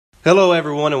Hello,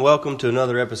 everyone, and welcome to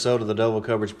another episode of the Double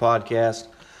Coverage Podcast.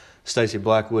 Stacy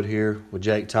Blackwood here with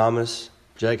Jake Thomas.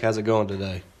 Jake, how's it going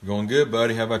today? Going good,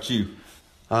 buddy. How about you?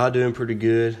 Doing pretty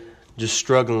good. Just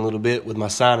struggling a little bit with my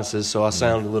sinuses, so I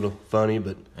sound a little funny,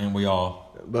 but we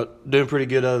all. But doing pretty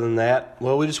good other than that.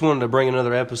 Well, we just wanted to bring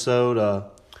another episode.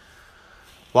 A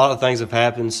lot of things have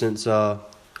happened since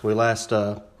we last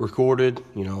recorded.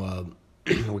 We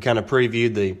kind of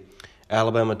previewed the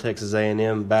Alabama-Texas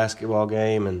A&M basketball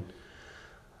game, and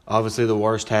obviously the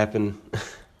worst happened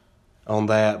on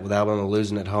that with Alabama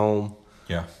losing at home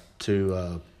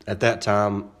to, at that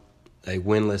time, a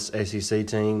winless SEC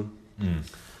team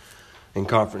in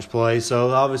conference play. So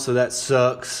obviously that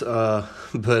sucks,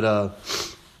 but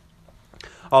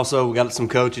also we got some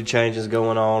coaching changes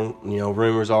going on.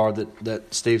 Rumors are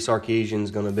that Steve Sarkisian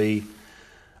is going to be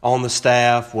on the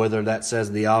staff, whether that's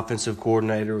as the offensive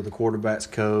coordinator or the quarterback's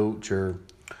coach or,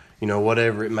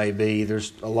 whatever it may be.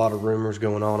 There's a lot of rumors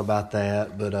going on about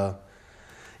that. But, a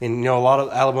lot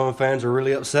of Alabama fans are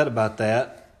really upset about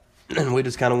that. And we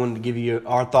just kind of wanted to give you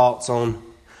our thoughts on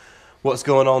what's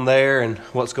going on there and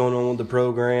what's going on with the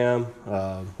program,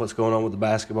 what's going on with the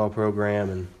basketball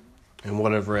program, and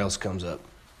whatever else comes up.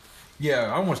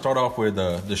 Yeah, I want to start off with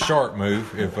the Shark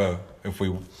move, if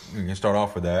we can start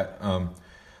off with that.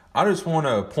 I just want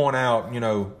to point out,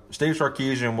 Steve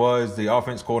Sarkisian was the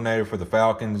offense coordinator for the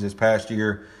Falcons this past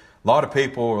year. A lot of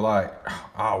people were like,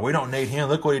 oh, we don't need him.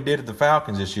 Look what he did at the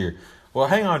Falcons this year. Well,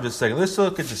 hang on just a second. Let's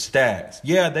look at the stats.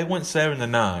 Yeah, they went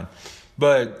 7-9,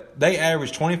 but they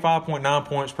averaged 25.9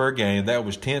 points per game. That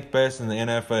was 10th best in the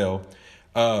NFL.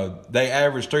 They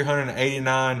averaged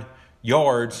 389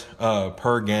 yards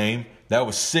per game. That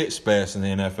was 6th best in the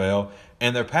NFL.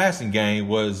 And their passing game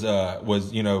was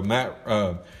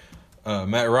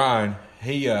Matt Ryan,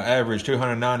 he averaged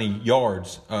 290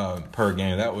 yards per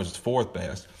game. That was 4th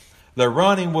best. The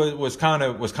running was kind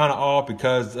of off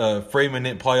because Freeman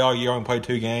didn't play all year, only played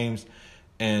 2 games,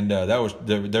 and that was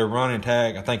their running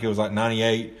tag. I think it was like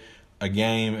 98 a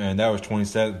game, and that was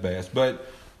 27th best.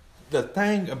 But the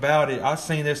thing about it, I've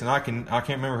seen this, and I can't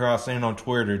remember who I seen it on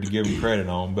Twitter to give him credit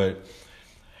on, but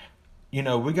we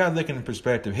got to look in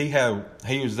perspective. He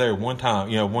was there one time,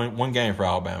 one game for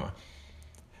Alabama.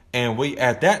 And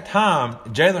at that time,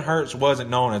 Jalen Hurts wasn't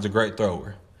known as a great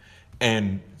thrower.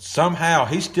 And somehow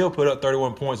he still put up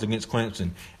 31 points against Clemson.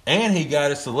 And he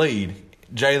got us the lead.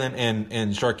 Jalen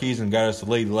and Sarkisian got us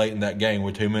the lead late in that game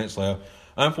with 2 minutes left.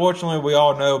 Unfortunately, we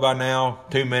all know by now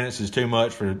 2 minutes is too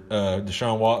much for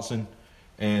Deshaun Watson.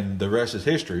 And the rest is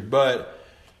history. But,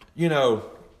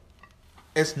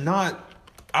 it's not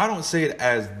 – I don't see it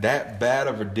as that bad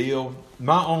of a deal.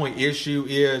 My only issue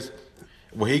is –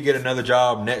 will he get another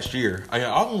job next year? I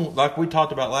want, like we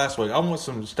talked about last week, I want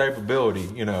some stability,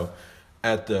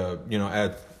 at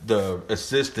the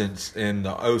assistants and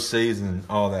the OCs and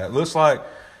all that. Looks like,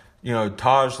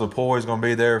 Taj Lapoy is going to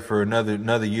be there for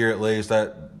another year at least.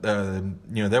 That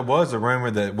there was a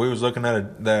rumor that we was looking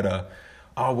at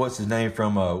what's his name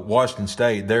from Washington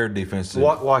State, their defensive.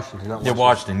 Washington, not Washington. Yeah,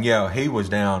 Washington. Yeah, he was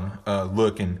down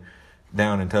looking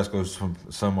down in Tuscaloosa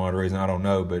for some odd reason. I don't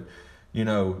know, but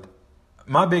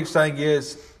my big thing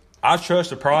is I trust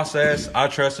the process. I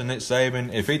trust in Nick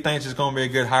Saban. If he thinks it's going to be a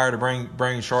good hire to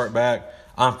bring Shark back,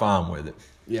 I'm fine with it.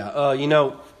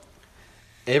 Yeah,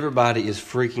 everybody is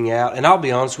freaking out. And I'll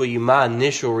be honest with you, my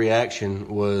initial reaction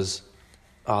was,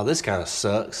 oh, this kind of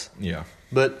sucks. Yeah.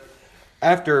 But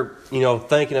after,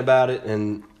 thinking about it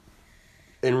and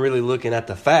really looking at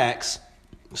the facts,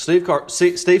 Steve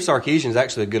Sarkisian is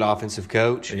actually a good offensive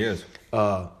coach. He is.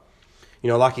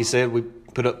 Like you said, we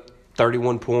put up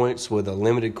 31 points with a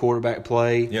limited quarterback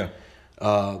play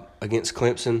against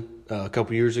Clemson a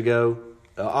couple years ago.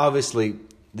 Obviously,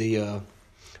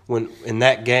 when in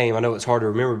that game, I know it's hard to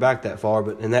remember back that far,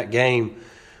 but in that game,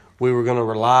 we were going to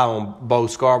rely on Bo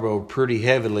Scarborough pretty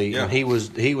heavily, and he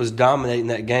was dominating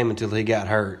that game until he got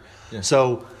hurt. Yeah.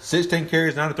 So 16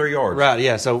 carries, 93 yards. Right,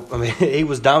 yeah. So he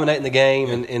was dominating the game,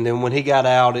 and then when he got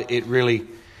out, it really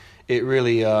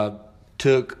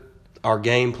took our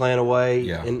game plan away.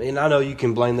 Yeah. And I know you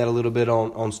can blame that a little bit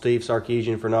on Steve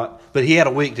Sarkisian for not – but he had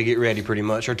a week to get ready pretty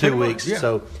much, or 2 weeks. Yeah.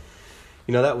 So,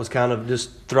 that was kind of just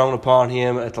thrown upon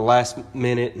him at the last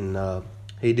minute, and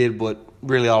he did what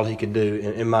really all he could do,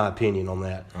 in my opinion, on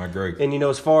that. I agree. And,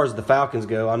 as far as the Falcons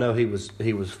go, I know he was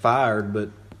fired, but,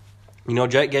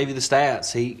 Jake gave you the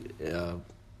stats.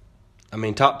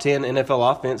 Top 10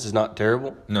 NFL offense is not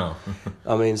terrible. No.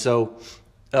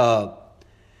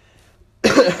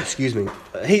 Excuse me.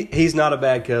 He's not a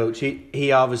bad coach.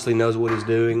 He obviously knows what he's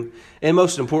doing. And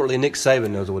most importantly, Nick Saban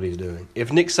knows what he's doing.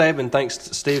 If Nick Saban thinks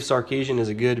Steve Sarkisian is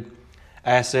a good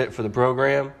asset for the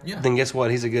program, Yeah. then guess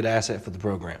what? He's a good asset for the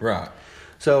program. Right.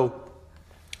 So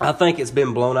I think it's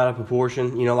been blown out of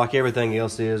proportion, like everything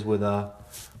else is with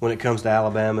when it comes to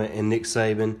Alabama and Nick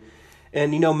Saban.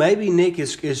 And, maybe Nick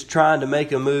is trying to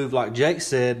make a move, like Jake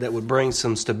said, that would bring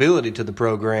some stability to the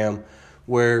program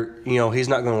where, he's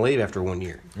not going to leave after 1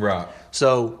 year. Right.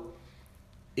 So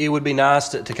it would be nice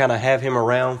to kind of have him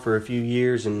around for a few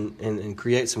years and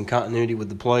create some continuity with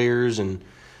the players and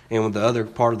with the other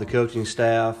part of the coaching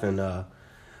staff.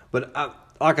 But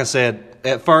like I said,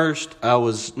 at first I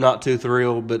was not too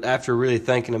thrilled, but after really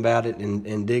thinking about it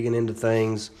and digging into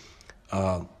things,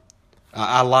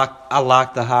 I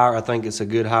like the hire. I think it's a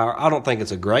good hire. I don't think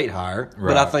it's a great hire,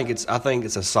 but I think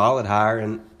it's a solid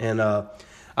hire, and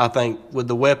I think with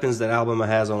the weapons that Alabama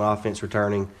has on offense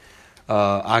returning,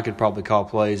 I could probably call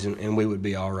plays and we would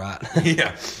be all right.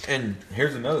 Yeah, and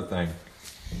here's another thing: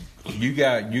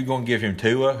 you're gonna give him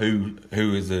Tua, who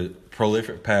is a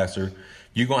prolific passer.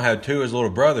 You're gonna have Tua's little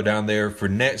brother down there for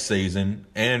next season,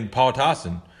 and Paul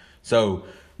Tyson. So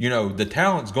the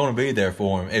talent's going to be there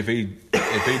for him if he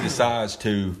decides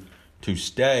to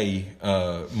stay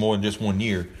more than just 1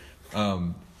 year.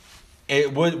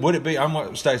 Would it be? I'm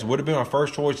like Stacey. Would it be my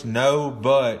first choice? No,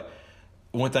 but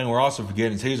one thing we're also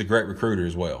forgetting is he's a great recruiter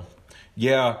as well.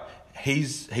 Yeah, he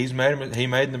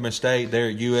made the mistake there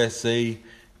at USC,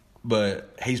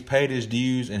 but he's paid his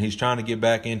dues and he's trying to get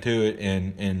back into it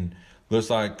and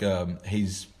looks like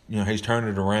he's turned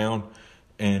it around.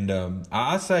 And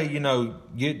I say,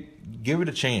 give it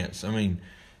a chance. I mean,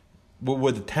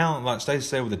 with the talent, like Stacey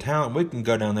said, with the talent, we can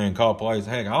go down there and call plays.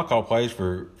 Heck, I'll call plays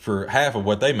for half of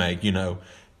what they make,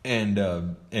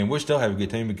 and we'll still have a good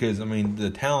team because,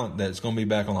 the talent that's going to be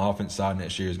back on the offense side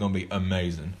next year is going to be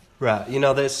amazing. Right.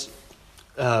 Like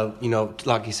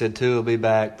you said, Tua will be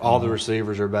back. All the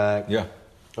receivers are back. Yeah.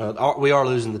 We are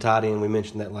losing the tight end. We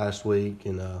mentioned that last week.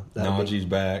 And Najee's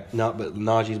back. But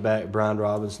Najee's back. Brian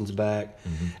Robinson's back.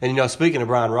 Mm-hmm. And, speaking of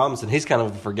Brian Robinson, he's kind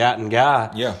of a forgotten guy.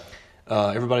 Yeah.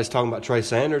 Everybody's talking about Trey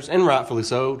Sanders, and rightfully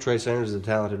so. Trey Sanders is a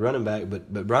talented running back.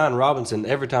 But Brian Robinson,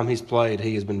 every time he's played,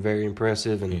 he has been very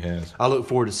impressive. And he has. I look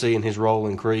forward to seeing his role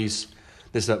increase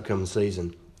this upcoming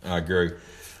season. I agree.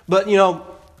 But,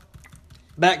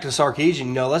 back to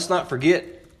Sarkisian, let's not forget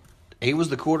he was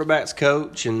the quarterback's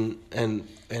coach and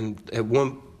at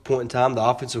one point in time the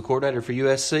offensive coordinator for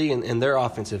USC and their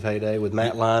offensive heyday with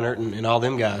Matt Leinart and all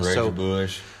them guys. Reggie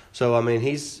Bush. So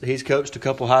he's coached a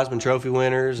couple Heisman Trophy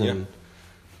winners and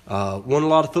won a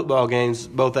lot of football games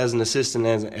both as an assistant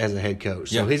and as a head coach.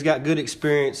 So he's got good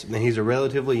experience. He's a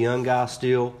relatively young guy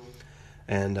still,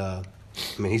 and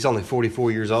he's only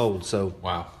 44 years old. So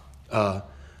wow.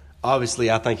 Obviously,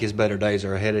 I think his better days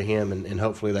are ahead of him, and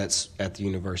hopefully that's at the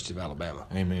University of Alabama.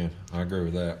 Amen. I agree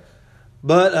with that.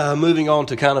 But moving on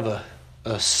to kind of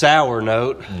a sour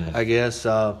note, I guess,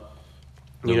 Do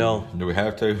we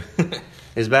have to?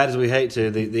 as bad as we hate to,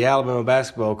 the Alabama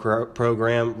basketball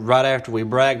program, right after we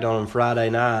bragged on them Friday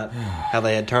night, how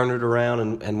they had turned it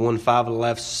around and won five of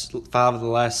the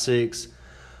last six,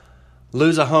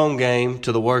 lose a home game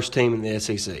to the worst team in the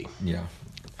SEC. Yeah.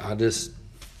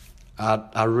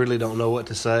 I really don't know what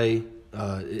to say.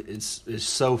 It's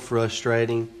so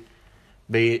frustrating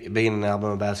being an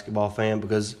Alabama basketball fan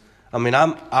because I'm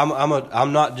not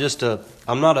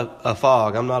a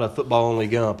Fog. I'm not a football only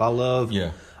Gump. I love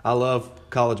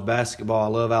college basketball. I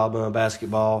love Alabama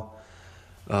basketball,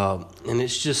 and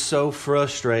it's just so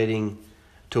frustrating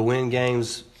to win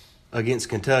games against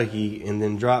Kentucky and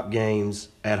then drop games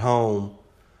at home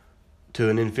to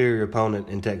an inferior opponent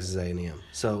in Texas A&M.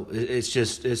 So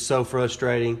it's so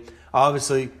frustrating.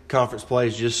 Obviously, conference play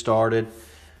has just started,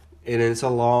 and it's a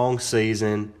long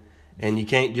season, and you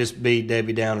can't just be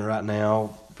Debbie Downer right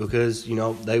now because,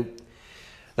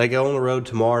 they go on the road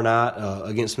tomorrow night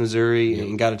against Missouri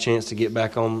and got a chance to get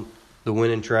back on the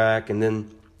winning track. And then,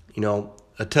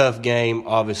 a tough game,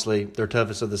 obviously, their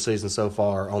toughest of the season so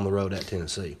far on the road at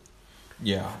Tennessee.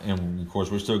 Yeah, and of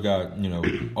course we still got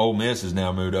Ole Miss is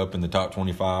now moved up in the top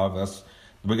 25.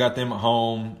 We got them at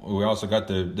home. We also got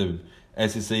the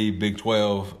SEC Big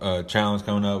 12 challenge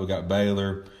coming up. We got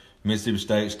Baylor, Mississippi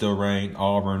State still ranked,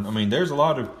 Auburn. There's a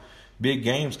lot of big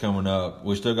games coming up.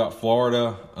 We still got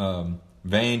Florida,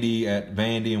 Vandy at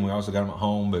Vandy, and we also got them at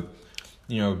home. But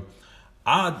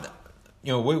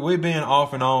we've been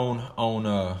off and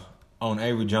on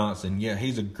Avery Johnson. Yeah,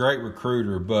 he's a great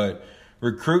recruiter, but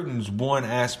recruiting's one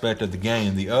aspect of the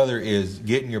game. The other is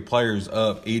getting your players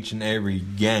up each and every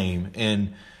game.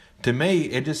 And to me,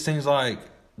 it just seems like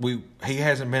he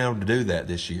hasn't been able to do that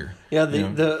this year. Yeah,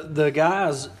 the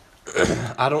guys,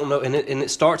 I don't know, and it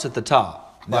starts at the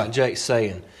top, like Jake's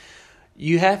saying.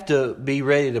 you have to be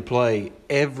ready to play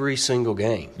every single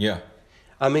game. Yeah.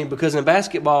 I mean, because in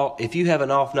basketball, if you have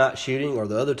an off night shooting or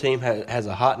the other team has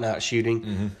a hot night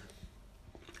shooting,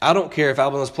 I don't care if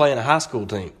Alabama's playing a high school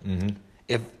team.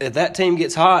 If that team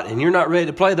gets hot and you're not ready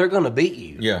to play, they're going to beat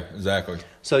you. Yeah, exactly.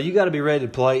 So you got to be ready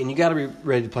to play, and you got to be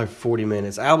ready to play for 40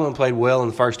 minutes. Alabama played well in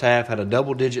the first half, had a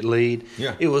double-digit lead.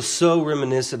 Yeah. It was so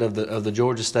reminiscent of the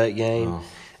Georgia State game,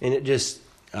 and it just,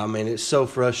 I mean, it's so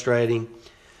frustrating.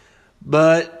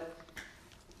 But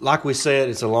like we said,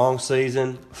 it's a long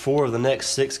season. 4 of the next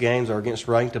 6 games are against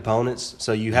ranked opponents,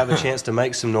 so you have a chance to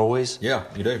make some noise. Yeah,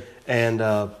 you do. And,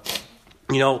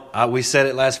 we said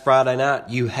it last Friday night,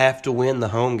 you have to win the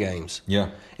home games. Yeah.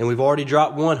 And we've already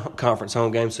dropped 1 conference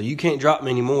home game, so you can't drop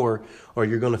many more or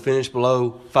you're going to finish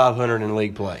below 500 in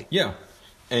league play. Yeah.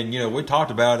 And, we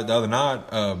talked about it the other night.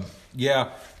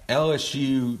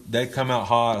 LSU, they come out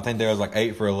hot. I think they was like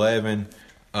 8 for 11.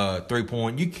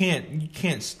 3-point. You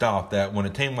can't stop that when a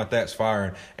team like that's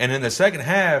firing. And in the second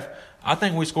half, I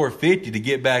think we scored 50 to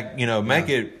get back, make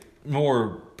it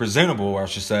more presentable, I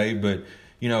should say. But,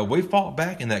 we fought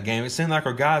back in that game. It seemed like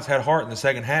our guys had heart in the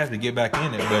second half to get back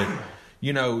in it. But,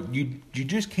 you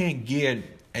just can't get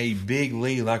a big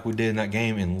lead like we did in that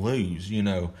game and lose,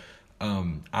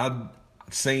 I've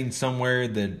seen somewhere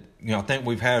that, I think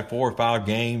we've had 4 or 5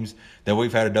 games that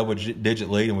we've had a double-digit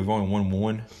lead and we've only won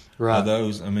 1. Right. Of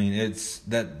those. I mean,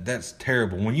 that's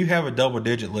terrible. When you have a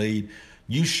double-digit lead,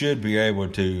 you should be able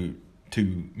to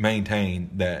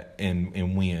maintain that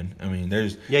and win. I mean,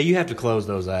 you have to close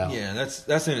those out. Yeah,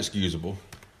 that's inexcusable.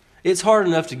 It's hard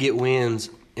enough to get wins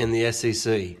in the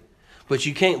SEC, but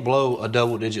you can't blow a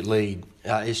double-digit lead.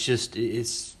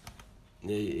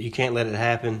 You can't let it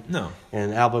happen. No.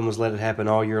 And Alabama's let it happen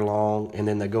all year long, and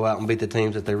then they go out and beat the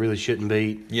teams that they really shouldn't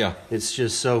beat. Yeah. It's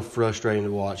just so frustrating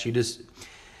to watch.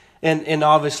 And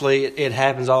obviously it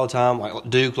happens all the time. Like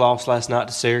Duke lost last night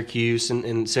to Syracuse,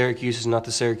 and Syracuse is not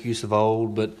the Syracuse of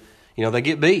old, but they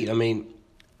get beat. I mean,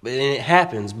 and it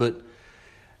happens. But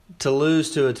to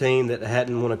lose to a team that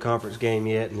hadn't won a conference game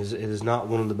yet and is not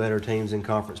one of the better teams in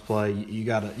conference play, you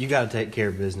gotta take care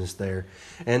of business there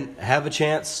and have a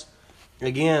chance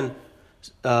again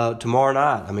tomorrow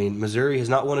night. I mean, Missouri has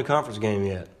not won a conference game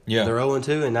yet. Yeah, they're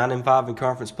 0-2 and 9-5 in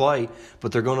conference play,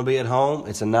 but they're going to be at home.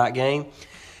 It's a night game.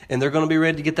 And they're going to be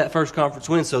ready to get that first conference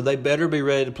win, so they better be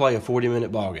ready to play a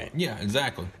 40-minute ball game. Yeah,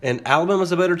 exactly. And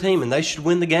Alabama's a better team, and they should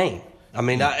win the game. I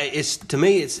mean, to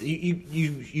me,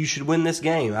 you should win this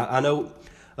game. I know.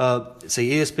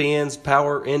 ESPN's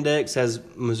Power Index has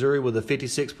Missouri with a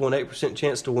 56.8%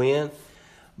 chance to win,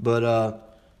 but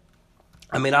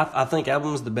I think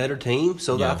Alabama's the better team,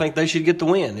 so I think they should get the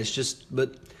win.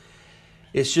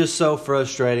 It's just so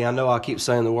frustrating. I know I keep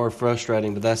saying the word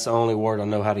frustrating, but that's the only word I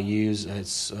know how to use.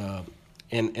 It's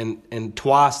and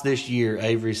twice this year,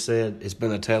 Avery said it's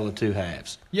been a tale of 2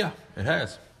 halves. Yeah, it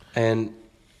has. And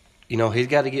he's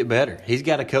got to get better. He's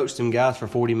got to coach them guys for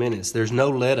 40 minutes. There's no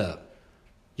let up.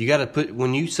 You got to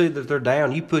when you see that they're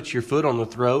down, you put your foot on the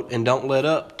throat and don't let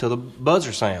up till the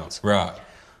buzzer sounds. Right.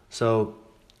 So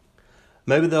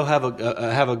maybe they'll have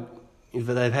if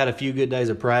they've had a few good days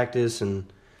of practice and.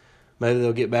 Maybe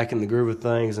they'll get back in the groove of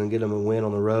things and get them a win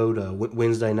on the road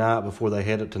Wednesday night before they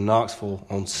head up to Knoxville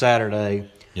on Saturday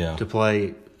to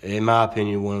play, in my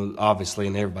opinion, obviously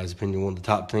in everybody's opinion, one of the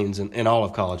top teams in all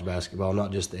of college basketball,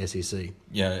 not just the SEC.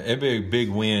 Yeah, it'd be a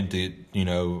big win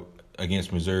to,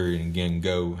 against Missouri and again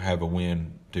go have a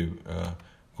win to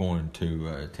going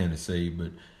to Tennessee. But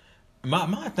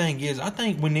my thing is, I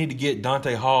think we need to get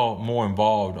Dante Hall more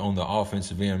involved on the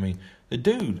offensive end. I mean, the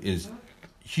dude is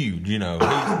huge,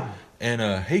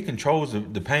 And he controls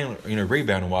the paint,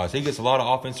 rebounding wise. He gets a lot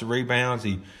of offensive rebounds.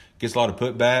 He gets a lot of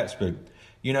putbacks. But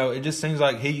it just seems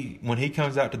like when he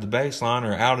comes out to the baseline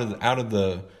or out of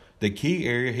the key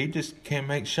area, he just can't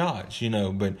make shots.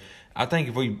 But I think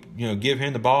if we give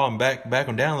him the ball and back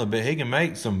him down a little bit, he can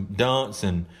make some dunks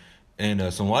and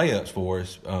some layups for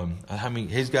us.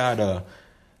 He's got how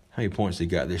many points he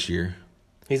got this year?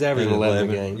 He's averaging 11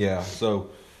 a game. Yeah,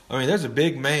 so. There's a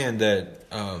big man that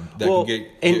can get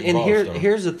and involved.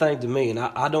 Here's the thing to me, and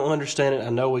I don't understand it. I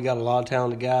know we got a lot of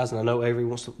talented guys, and I know Avery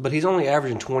wants to, but he's only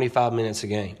averaging 25 minutes a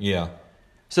game. Yeah.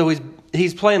 So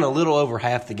he's playing a little over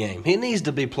half the game. He needs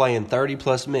to be playing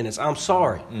 30-plus minutes. I'm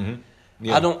sorry. Mm-hmm.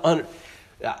 Yeah.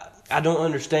 I don't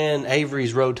understand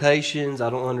Avery's rotations. I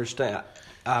don't understand.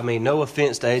 I mean, no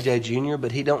offense to A.J. Jr.,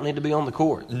 but he don't need to be on the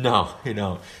court. No, he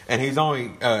don't. And he's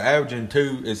only averaging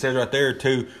 2, it says right there,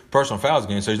 2 personal fouls a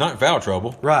game, so he's not in foul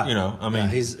trouble. Right.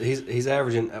 He's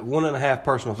averaging 1.5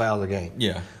 personal fouls a game.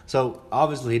 Yeah. So,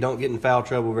 obviously, he don't get in foul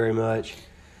trouble very much.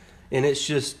 And it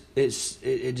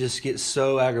just gets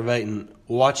so aggravating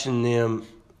watching them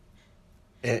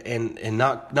and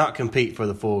not compete for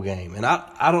the full game. And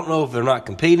I don't know if they're not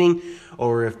competing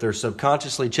or if they're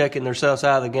subconsciously checking themselves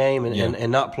out of the game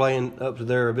and not playing up to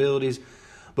their abilities.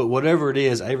 But whatever it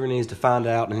is, Avery needs to find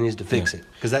out and he needs to fix it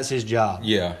because that's his job.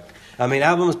 Yeah. I mean,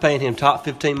 Alabama's paying him top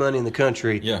 15 money in the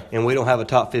country, and we don't have a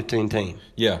top 15 team.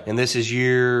 Yeah. And this is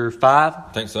year 5? I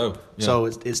think so. Yeah. So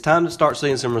it's time to start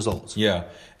seeing some results. Yeah.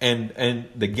 And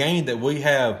the game that we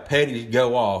have Petty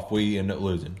go off, we end up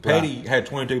losing. Petty had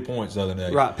 22 points the other day.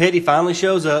 Right. Petty finally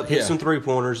shows up, hits some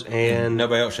three-pointers, and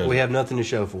nobody else shows we up. have nothing to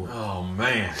show for it. Oh,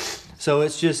 man. So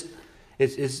it's just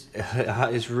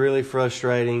it's really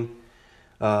frustrating.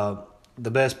 The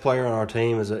best player on our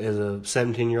team is a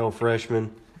 17-year-old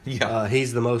freshman. Yeah.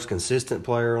 He's the most consistent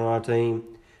player on our team.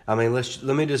 I mean, let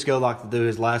me just go like through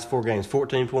his last 4 games: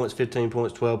 14 points, 15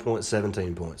 points, 12 points,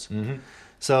 17 points. Mm-hmm.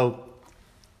 So,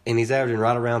 and he's averaging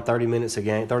right around 30 minutes a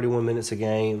game, 31 minutes a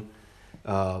game.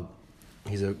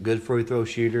 He's a good free throw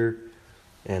shooter,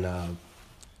 and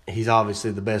he's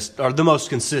obviously the best or the most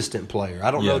consistent player.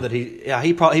 I don't know that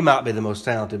he might be the most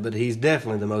talented, but he's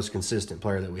definitely the most consistent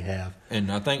player that we have.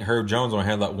 And I think Herb Jones only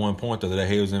had like 1 point the other day.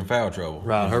 He was in foul trouble.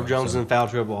 Right, Herb Jones was in foul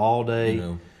trouble all day. You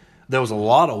know. There was a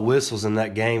lot of whistles in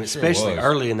that game, especially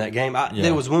early in that game.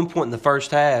 There was one point in the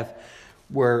first half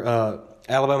where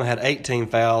Alabama had 18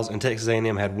 fouls and Texas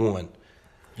A&M had 1.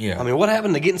 Yeah. I mean, what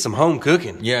happened to getting some home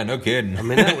cooking? Yeah, no kidding. I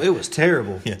mean, it was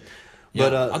terrible. Yeah.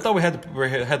 But I thought we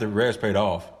had the rest paid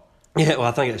off. Yeah, well,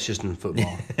 I think that's just in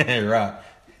football. Right.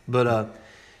 But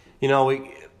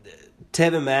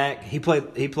Tevin Mack, he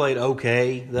played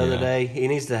okay the other day. He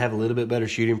needs to have a little bit better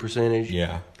shooting percentage.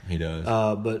 Yeah, he does.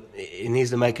 But he needs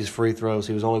to make his free throws.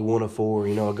 He was only 1 of 4.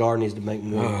 You know, a guard needs to make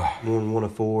one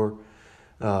of 4.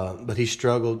 But he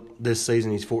struggled this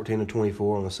season. He's 14 of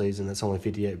 24 on the season. That's only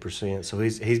 58%. So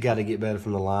he's got to get better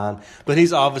from the line. But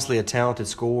he's obviously a talented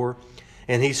scorer,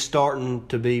 and he's starting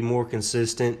to be more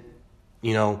consistent.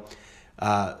 You know,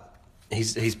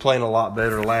 he's playing a lot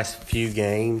better the last few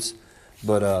games.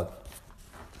 But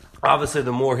obviously,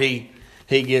 the more he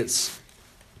gets,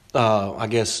 I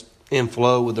guess, in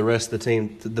flow with the rest of the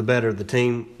team, the better the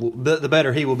team, the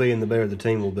better he will be, and the better the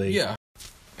team will be. Yeah.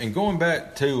 And going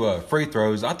back to free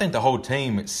throws, I think the whole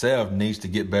team itself needs to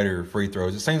get better at free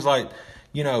throws. It seems like,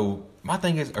 you know, my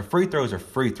thing is a free throw is a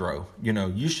free throw. You know,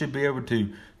 you should be able to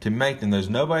make them. There's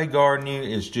nobody guarding you.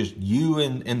 It's just you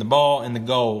and the ball and the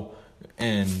goal.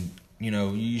 And, you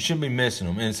know, you shouldn't be missing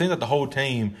them. And it seems like the whole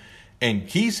team in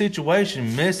key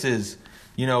situation misses,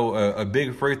 you know, a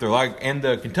big free throw. Like in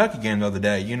the Kentucky game the other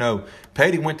day, you know,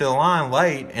 Petty went to the line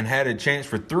late and had a chance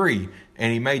for 3.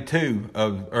 And he made 2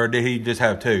 or did he just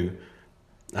have 2?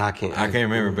 I can't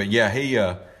remember. But yeah,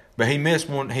 he missed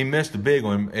one. He missed a big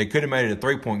one. It could have made it a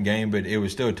 3-point game, but it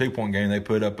was still a 2-point game. They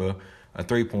put up a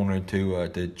 3-pointer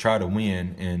to try to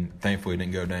win, and thankfully it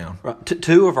didn't go down. Right.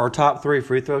 2 of our top 3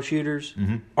 free throw shooters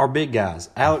are big guys.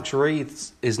 Alex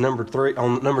Reeves is number 2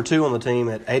 on the team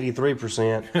at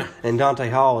 83%, and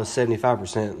Dante Hall is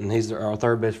 75%, and he's our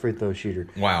 3rd best free throw shooter.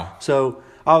 Wow. So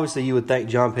obviously, you would think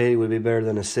John Petty would be better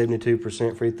than a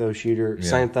 72% free throw shooter. Yeah.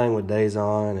 Same thing with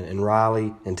Dazon and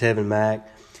Riley and Tevin Mack.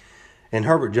 And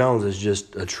Herbert Jones is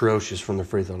just atrocious from the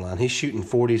free throw line. He's shooting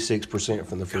 46%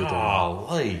 from the free throw line.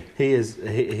 Golly. He is.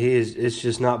 It's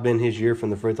just not been his year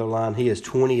from the free throw line. He is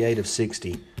 28 of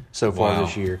 60 so far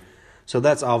this year. So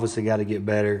that's obviously got to get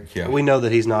better. Yeah. We know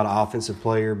that he's not an offensive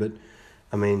player, but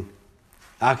I mean,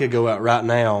 I could go out right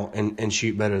now and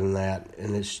shoot better than that.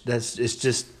 And it's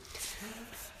just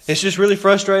really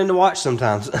frustrating to watch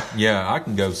sometimes. Yeah, I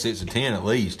can go 6 or 10 at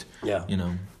least. Yeah. You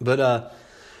know. But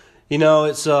you know,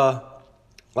 it's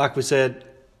like we said,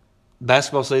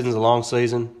 basketball season's a long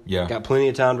season. Yeah. Got plenty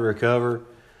of time to recover.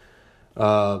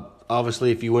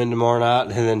 Obviously, if you win tomorrow night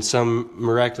and then some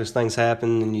miraculous things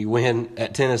happen and you win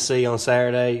at Tennessee on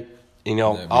Saturday, you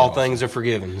know, all awesome. Things are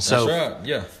forgiven. So, that's right,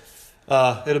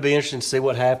 yeah. It'll be interesting to see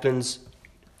what happens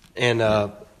and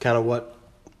kind of what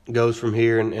goes from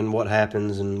here and what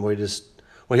happens. And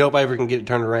we hope Avery can get it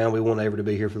turned around. We want Avery to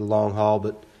be here for the long haul,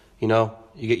 but, you know,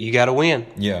 you got to win.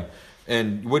 Yeah.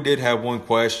 And we did have one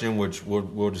question, which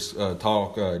we'll just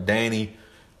talk. Danny,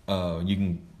 you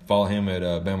can follow him at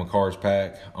Bama Cards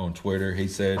Pack on Twitter. He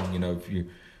said, you know, if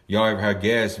y'all ever have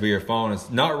guests via phone, it's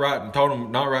not right. Told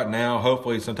him not right now.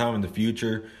 Hopefully, sometime in the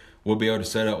future, we'll be able to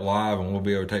set up live and we'll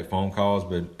be able to take phone calls.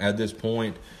 But at this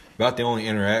point, about the only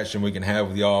interaction we can have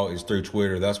with y'all is through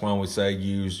Twitter. That's why we say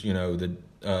use, you know, the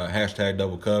hashtag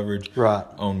double coverage Right.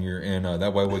 on your, and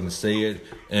that way we can see it.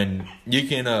 And you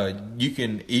can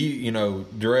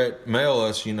direct mail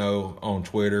us, on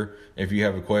Twitter if you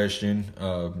have a question,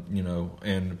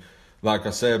 and like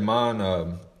I said,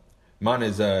 mine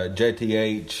is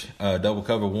JTH double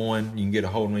cover 1. You can get a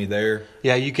hold of me there.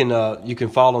 Yeah, you can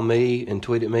follow me and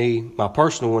tweet at me. My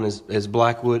personal one is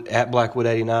Blackwood at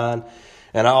Blackwood89,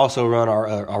 and I also run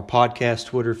our podcast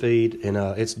Twitter feed, and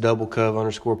it's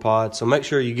 _pod. So make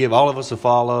sure you give all of us a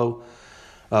follow.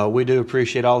 We do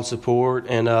appreciate all the support,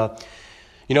 and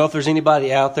if there's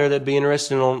anybody out there that'd be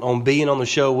interested on being on the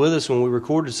show with us when we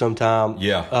recorded sometime,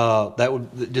 that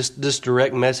would just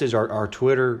direct message our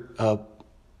Twitter.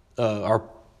 Our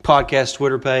podcast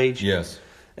Twitter page. Yes.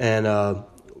 And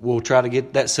we'll try to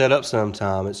get that set up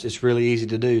sometime. It's really easy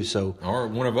to do. So, or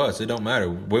one of us, it don't matter.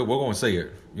 We're going to see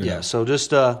it. Yeah. So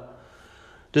just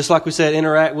like we said,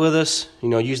 interact with us.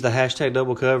 Use the hashtag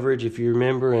double coverage if you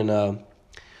remember. And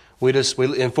we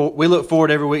look forward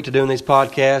every week to doing these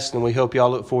podcasts, and we hope y'all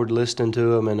look forward to listening to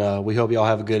them. And we hope y'all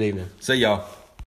have a good evening. See y'all.